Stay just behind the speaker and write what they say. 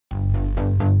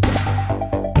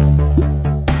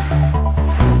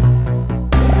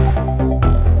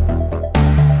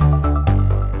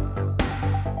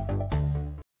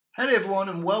Hello everyone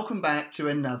and welcome back to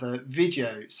another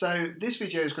video. So this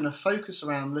video is going to focus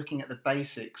around looking at the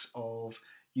basics of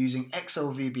using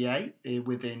Excel VBA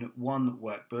within one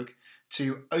workbook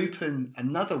to open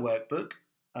another workbook,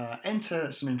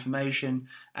 enter some information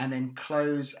and then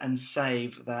close and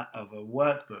save that other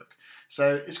workbook.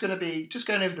 So it's going to be just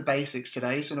going over the basics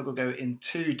today, so we're not going to go in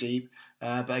too deep,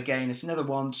 but again it's another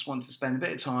one, just wanted to spend a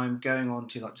bit of time going on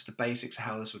to like just the basics of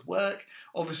how this would work.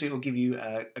 Obviously it will give you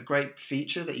a great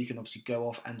feature that you can obviously go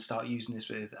off and start using this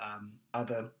with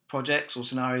other projects or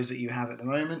scenarios that you have at the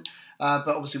moment, but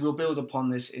obviously we'll build upon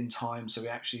this in time so we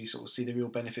actually sort of see the real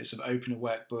benefits of opening a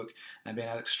workbook and being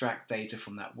able to extract data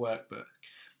from that workbook.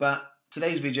 But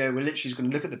today's video we're literally just going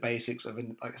to look at the basics of,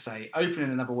 like I say,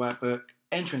 opening another workbook,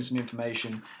 entering some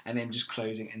information and then just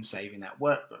closing and saving that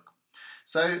workbook.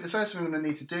 So the first thing we're going to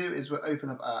need to do is we'll open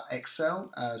up our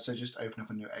Excel, so just open up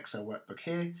a new Excel workbook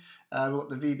here. We've got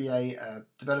the VBA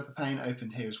developer pane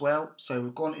opened here as well, so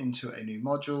we've gone into a new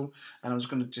module and I'm just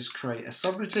going to just create a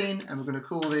subroutine and we're going to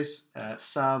call this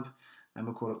sub and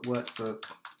we'll call it workbook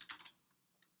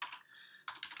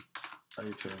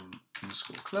open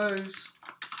underscore close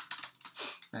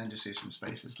and just use some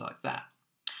spaces like that.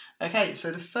 Okay,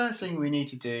 so the first thing we need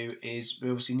to do is we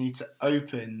obviously need to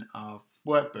open our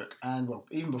workbook, and well,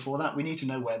 even before that we need to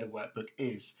know where the workbook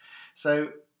is. So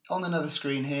on another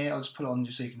screen here, I'll just put it on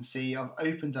just so you can see, I've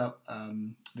opened up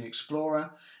the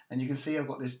Explorer and you can see I've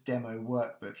got this demo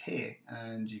workbook here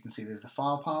and you can see there's the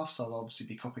file path, so I'll obviously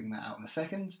be copying that out in a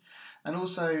second. And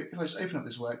also if I just open up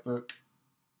this workbook,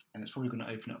 and it's probably going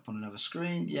to open up on another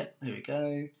screen, yep, here we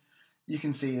go. You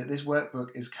can see that this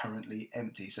workbook is currently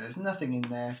empty, so there's nothing in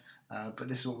there, but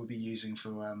this is what we'll be using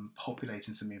for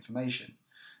populating some information.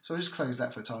 So I'll just close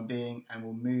that for the time being and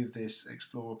we'll move this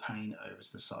Explorer pane over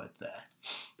to the side there.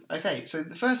 Okay, so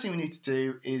the first thing we need to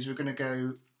do is we're going to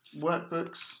go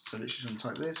workbooks, so literally just going to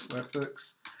type this,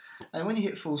 workbooks, and when you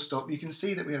hit full stop you can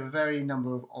see that we have a very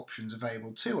number of options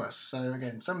available to us. So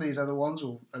again, some of these other ones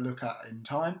we'll look at in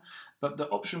time, but the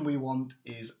option we want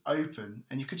is open,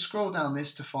 and you could scroll down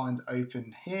this to find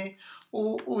open here,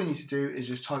 or all we need to do is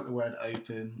just type the word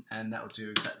open and that will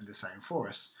do exactly the same for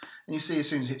us. And you see as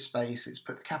soon as you hit space it's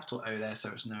put the capital O there,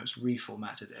 so it's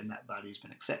reformatted and that value's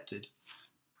been accepted.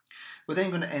 We're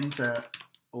then going to enter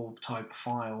or type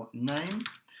file name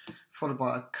followed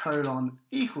by a colon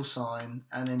equal sign,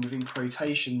 and then within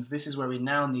quotations this is where we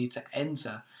now need to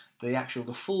enter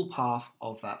the full path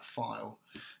of that file.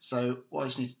 So what I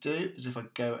just need to do is if I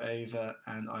go over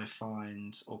and I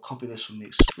find or copy this from the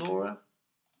Explorer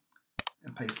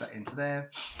and paste that into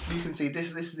there, you can see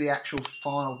this is the actual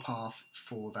file path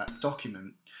for that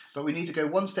document. But we need to go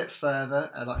one step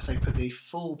further and, like I say, put the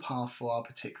full path for our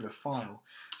particular file.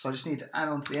 So I just need to add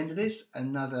on to the end of this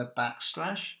another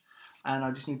backslash, and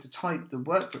I just need to type the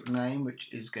workbook name,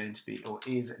 which is going to be, or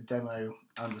is, demo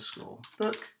underscore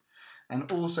book, and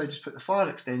also just put the file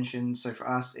extension. So for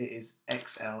us it is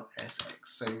XLSX.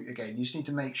 So again, you just need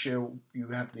to make sure you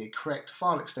have the correct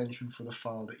file extension for the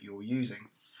file that you're using.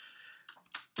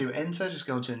 Do enter, just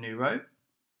go into a new row.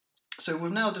 So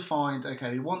we've now defined,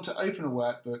 okay, we want to open a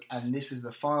workbook and this is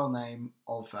the file name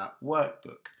of that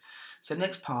workbook. So the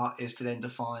next part is to then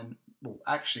define, well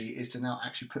actually is to now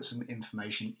actually put some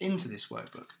information into this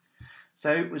workbook.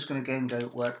 So we're just going to again go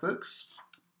workbooks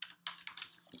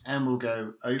and we'll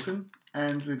go open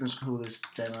and we're going to call this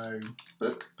demo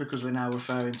book because we're now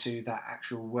referring to that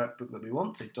actual workbook that we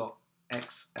want, so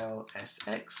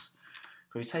 .xlsx,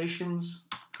 quotations,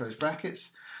 close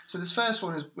brackets. So this first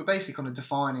one is we're basically kind of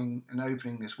defining and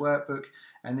opening this workbook,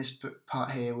 and this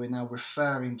part here we're now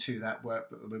referring to that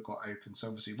workbook that we've got open. So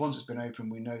obviously once it's been open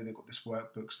we know they've got this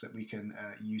workbooks that we can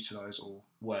utilise or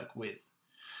work with.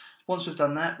 Once we've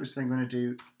done that, we're then going to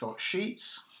do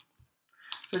 .sheets.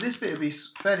 So this bit will be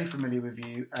fairly familiar with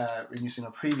you when you've seen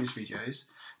our previous videos.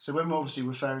 So when we're obviously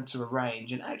referring to a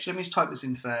range, and actually let me just type this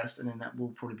in first and then that will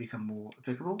probably become more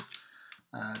applicable.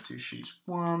 Do sheets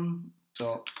 1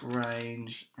 dot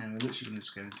range, and we're literally going to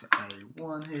just go into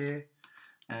A1 here,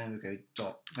 and we go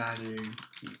dot value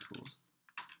equals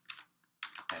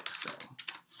Excel.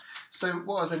 So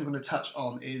what I was then going to touch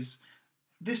on is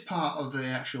this part of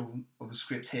the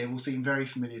script here will seem very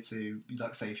familiar to,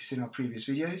 like I say, if you've seen our previous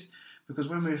videos, because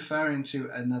when we're referring to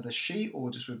another sheet or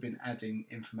just we've been adding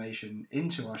information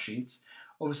into our sheets,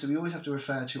 obviously we always have to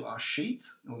refer to our sheet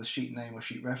or the sheet name or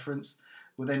sheet reference.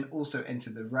 We'll then also enter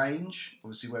the range,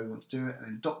 obviously where we want to do it, and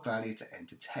then dot value to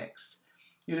enter text.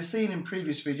 You'd have seen in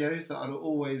previous videos that I'd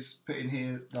always put in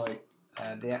here like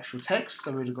the actual text,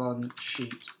 so we'd have gone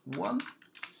sheet 1.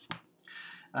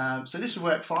 So this would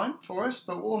work fine for us,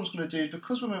 but what I'm just going to do,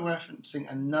 because when we're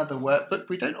referencing another workbook,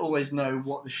 we don't always know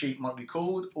what the sheet might be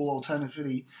called, or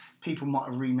alternatively, people might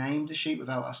have renamed the sheet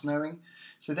without us knowing.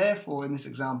 So therefore, in this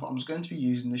example, I'm just going to be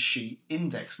using the sheet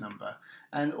index number.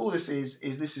 And all this is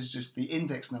this is just the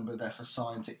index number that's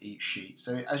assigned to each sheet.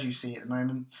 So as you see at the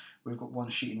moment, we've got one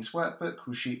sheet in this workbook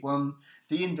called sheet 1.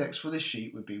 The index for this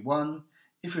sheet would be 1.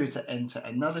 If we were to enter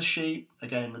another sheet,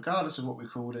 again, regardless of what we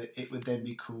called it, it would then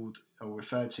be called or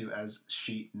referred to as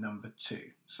sheet number 2.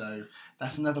 So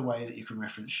that's another way that you can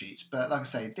reference sheets. But like I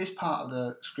say, this part of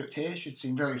the script here should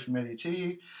seem very familiar to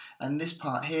you. And this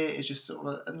part here is just sort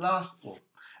of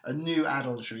a new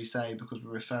add-on, shall we say, because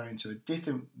we're referring to a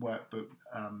different workbook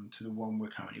to the one we're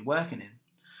currently working in.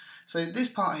 So this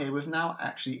part here, we've now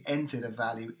actually entered a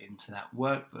value into that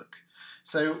workbook.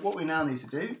 So what we now need to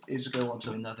do is go on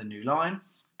to another new line,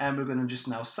 and we're going to just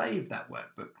now save that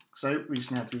workbook. So we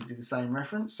just now have to do the same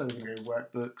reference. So we're going to go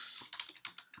workbooks,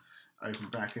 open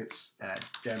brackets,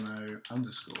 demo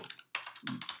underscore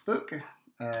book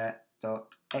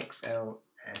dot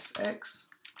xlsx,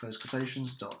 close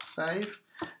quotations, dot save.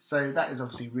 So that is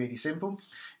obviously really simple.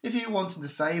 If you wanted to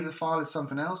save the file as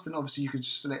something else, then obviously you could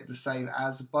just select the Save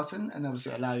As button and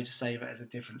obviously allow you to save it as a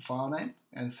different file name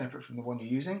and separate from the one you're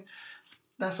using.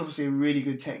 That's obviously a really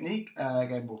good technique.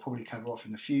 Again, we'll probably cover off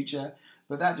in the future,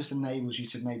 but that just enables you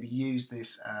to maybe use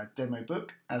this demo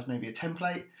book as maybe a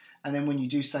template, and then when you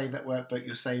do save that workbook,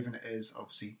 you're saving it as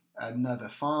obviously another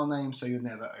file name, so you're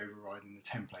never overriding the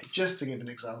template. Just to give an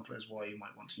example as why you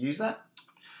might want to use that.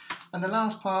 And the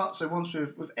last part, so once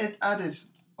we've added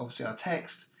obviously our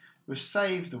text, we've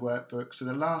saved the workbook, so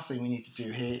the last thing we need to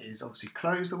do here is obviously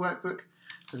close the workbook.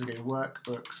 So we go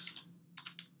workbooks,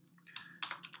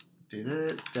 do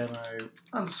the demo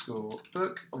underscore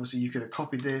book. Obviously you could have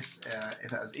copied this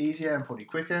if that was easier and probably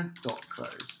quicker, dot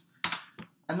close.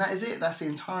 And that is it, that's the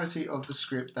entirety of the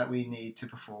script that we need to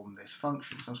perform this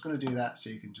function. So I'm just going to do that so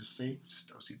you can just see,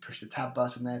 just obviously push the tab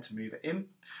button there to move it in.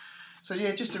 So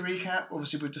yeah, just to recap,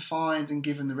 obviously we've defined and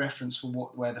given the reference for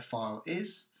where the file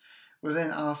is. We've then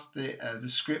asked the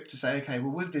script to say, okay,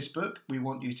 well with this book, we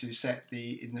want you to set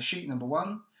in the sheet number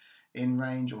 1, in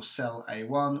range or cell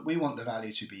A1, we want the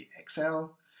value to be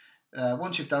Excel.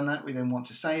 Once you've done that, we then want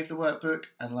to save the workbook,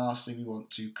 and lastly, we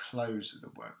want to close the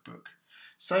workbook.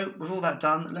 So with all that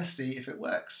done, let's see if it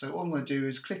works. So all I'm going to do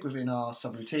is click within our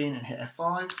subroutine and hit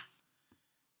F5,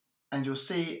 and you'll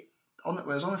see, it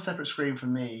was on a separate screen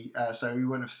from me, so you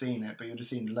wouldn't have seen it, but you'll just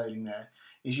see the loading there,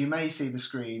 is you may see the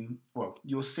screen, well,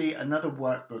 you'll see another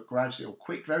workbook gradually, or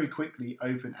very quickly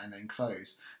open and then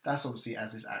close. That's obviously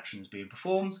as this action is being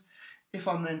performed. If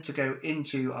I'm then to go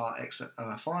into our Excel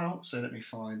file, so let me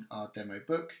find our demo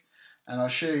book, and I'll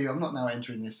show you, I'm not now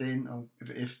entering this in,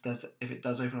 if it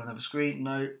does open on another screen,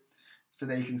 no. So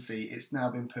there you can see it's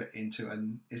now been put into,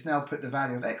 it's now put the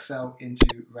value of Excel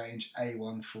into range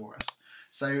A1 for us.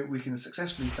 So we can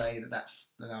successfully say that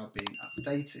that's now being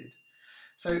updated.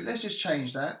 So let's just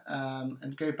change that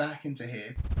and go back into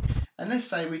here. And let's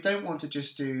say we don't want to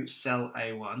just do cell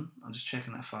A1. I'm just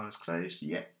checking that file is closed.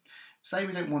 Yep. Say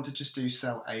we don't want to just do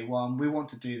cell A1. We want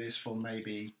to do this from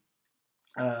maybe,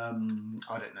 I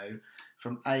don't know,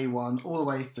 from A1 all the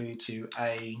way through to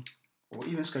A, or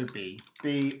even let's go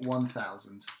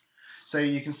B1000. So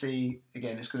you can see,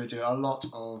 again, it's going to do a lot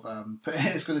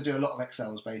of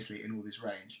Excels basically in all this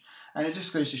range. And it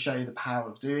just goes to show you the power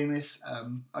of doing this.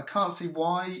 I can't see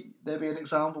why there'd be an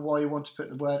example why you want to put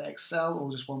the word Excel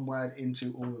or just one word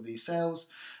into all of these cells.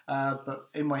 But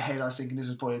in my head, I was thinking this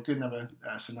is probably a good another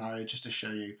scenario just to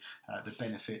show you the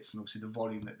benefits and obviously the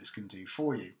volume that this can do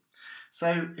for you.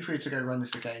 So if we were to go run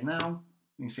this again now,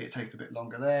 you can see it takes a bit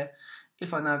longer there.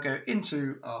 If I now go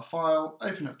into our file,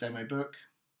 open up demo book,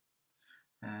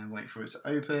 and wait for it to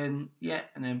open,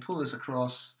 and then pull this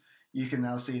across, you can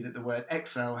now see that the word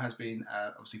Excel has been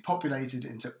obviously populated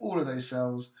into all of those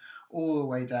cells, all the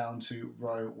way down to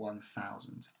row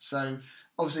 1000. So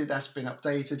obviously that's been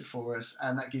updated for us,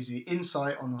 and that gives you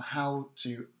insight on how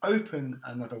to open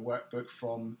another workbook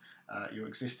from your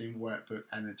existing workbook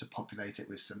and then to populate it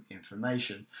with some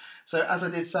information. So as I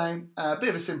did say, a bit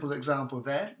of a simple example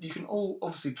there. You can all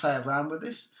obviously play around with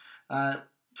this.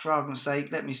 For argument's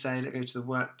sake, let's go to the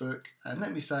workbook, and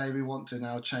let me say we want to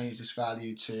now change this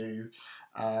value to,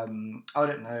 I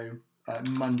don't know,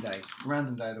 Monday,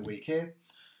 random day of the week here.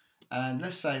 And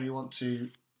let's say we want to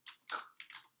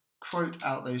quote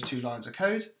out those 2 lines of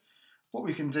code. What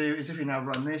we can do is if we now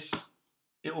run this,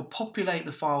 it will populate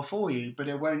the file for you, but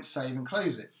it won't save and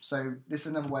close it. So this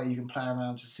is another way you can play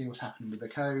around to see what's happening with the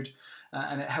code,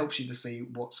 and it helps you to see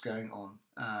what's going on,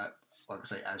 like I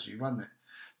say, as you run it.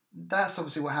 That's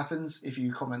obviously what happens if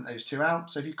you comment those two out.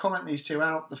 So if you comment these two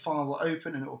out, the file will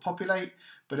open and it will populate,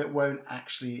 but it won't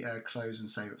actually close and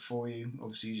save it for you.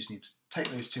 Obviously, you just need to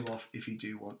take those two off if you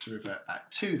do want to revert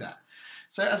back to that.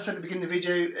 So as I said at the beginning of the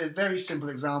video, a very simple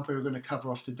example we're going to cover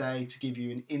off today to give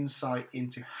you an insight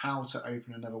into how to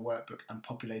open another workbook and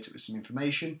populate it with some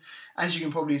information. As you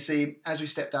can probably see, as we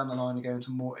step down the line and go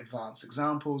into more advanced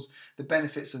examples, the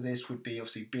benefits of this would be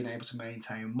obviously being able to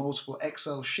maintain multiple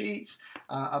Excel sheets,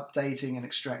 updating and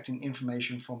extracting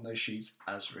information from those sheets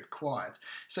as required.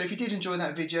 So if you did enjoy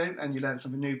that video and you learned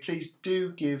something new, please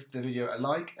do give the video a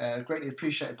like, greatly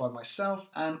appreciated by myself,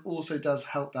 and also does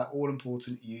help that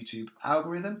all-important YouTube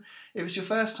algorithm. If it's your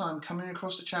first time coming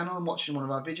across the channel and watching one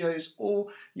of our videos, or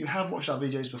you have watched our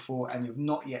videos before and you've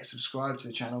not yet subscribed to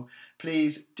the channel,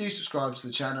 please do subscribe to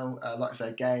the channel. Like I say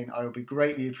again, I will be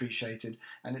greatly appreciated,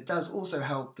 and it does also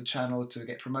help the channel to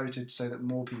get promoted so that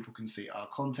more people can see our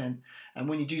content. And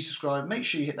when you do subscribe, make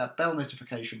sure you hit that bell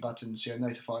notification button so you're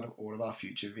notified of all of our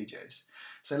future videos.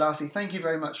 So lastly, thank you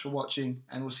very much for watching,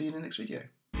 and we'll see you in the next video.